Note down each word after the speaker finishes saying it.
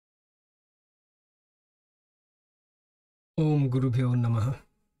Om Gurubhyo Namaha.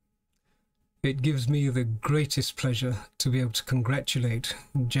 It gives me the greatest pleasure to be able to congratulate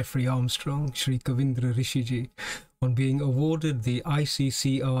Jeffrey Armstrong, Shri Kavindra Rishiji, on being awarded the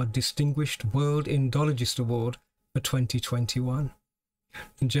ICCR Distinguished World Indologist Award for 2021.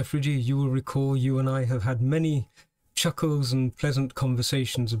 And Jeffreyji, you will recall you and I have had many chuckles and pleasant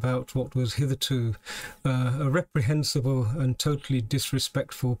conversations about what was hitherto a reprehensible and totally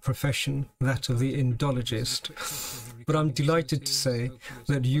disrespectful profession, that of the Indologist. But I'm delighted to say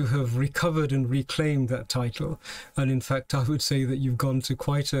that you have recovered and reclaimed that title, and in fact I would say that you've gone to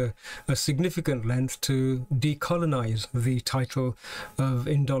quite a significant length to decolonize the title of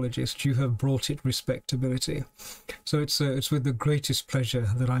Indologist. You have brought it respectability. So it's with the greatest pleasure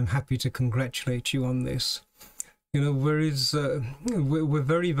that I'm happy to congratulate you on this. You know, we're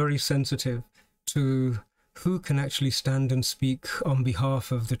very, very sensitive to who can actually stand and speak on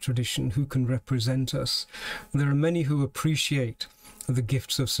behalf of the tradition, who can represent us. There are many who appreciate the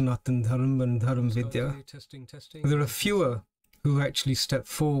gifts of Sanatan Dharma and Dharma Vidya. There are fewer who actually step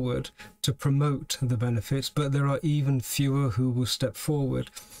forward to promote the benefits, but there are even fewer who will step forward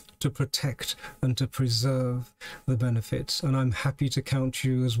to protect and to preserve the benefits. And I'm happy to count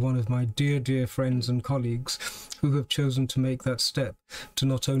you as one of my dear, dear friends and colleagues who have chosen to make that step, to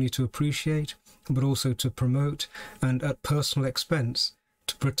not only to appreciate, but also to promote, and at personal expense,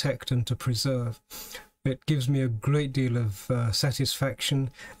 to protect and to preserve. It gives me a great deal of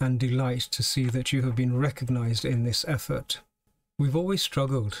satisfaction and delight to see that you have been recognized in this effort. We've always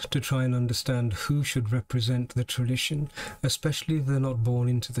struggled to try and understand who should represent the tradition, especially if they're not born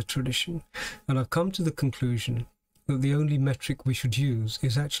into the tradition. And I've come to the conclusion that the only metric we should use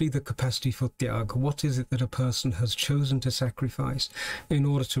is actually the capacity for tyag. What is it that a person has chosen to sacrifice in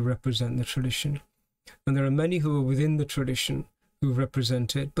order to represent the tradition? And there are many who are within the tradition who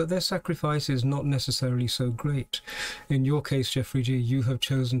represent it, but their sacrifice is not necessarily so great. In your case, Jeffreyji, you have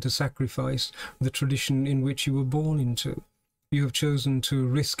chosen to sacrifice the tradition in which you were born into. You have chosen to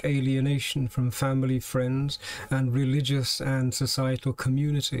risk alienation from family, friends, and religious and societal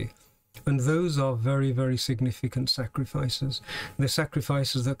community. And those are very, very significant sacrifices. They're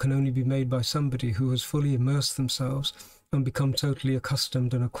sacrifices that can only be made by somebody who has fully immersed themselves and become totally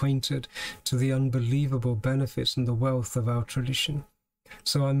accustomed and acquainted to the unbelievable benefits and the wealth of our tradition.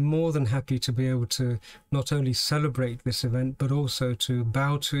 So I'm more than happy to be able to not only celebrate this event, but also to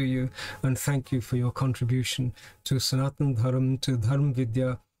bow to you and thank you for your contribution to Sanatan Dharma, to Dharma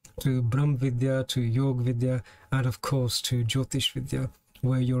Vidya, to Brahm Vidya, to Yog Vidya, and of course to Jyotish Vidya,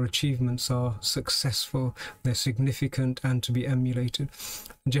 where your achievements are successful, they're significant, and to be emulated.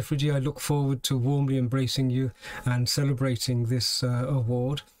 Jeffreyji, I look forward to warmly embracing you and celebrating this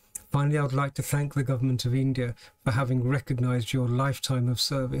award. Finally, I would like to thank the Government of India for having recognized your lifetime of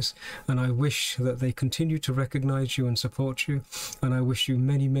service, and I wish that they continue to recognize you and support you, and I wish you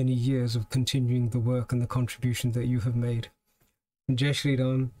many, many years of continuing the work and the contribution that you have made. Jai Shri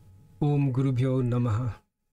Ram, Om Gurubhyo Namaha.